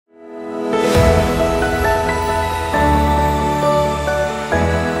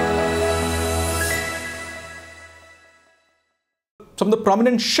some of the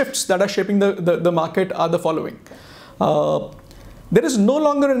prominent shifts that are shaping the market are the following. There is no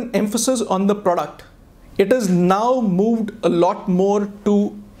longer an emphasis on the product. It is now moved a lot more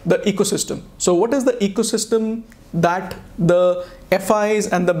to the ecosystem. So what is the ecosystem that the FIs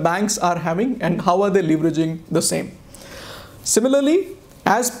and the banks are having, and how are they leveraging the same? Similarly,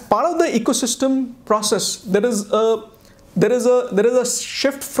 as part of the ecosystem process, there is a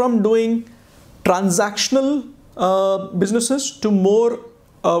shift from doing transactional businesses to more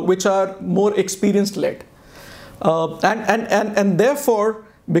which are more experience led, and therefore,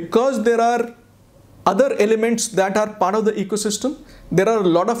 because there are other elements that are part of the ecosystem, there are a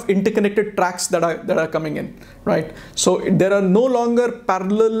lot of interconnected tracks that are coming in, right? So there are no longer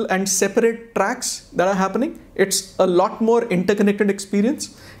parallel and separate tracks that are happening. It's a lot more interconnected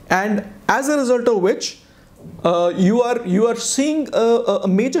experience, and as a result of which you are seeing a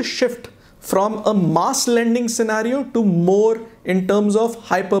major shift from a mass lending scenario to more in terms of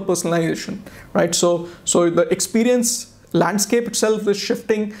hyper personalization, right? So the experience landscape itself is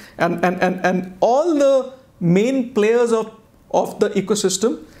shifting, and all the main players of the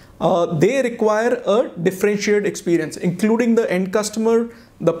ecosystem, they require a differentiated experience, including the end customer,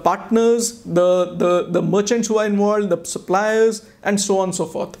 the partners, the merchants who are involved, the suppliers, and so on and so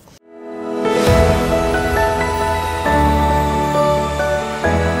forth.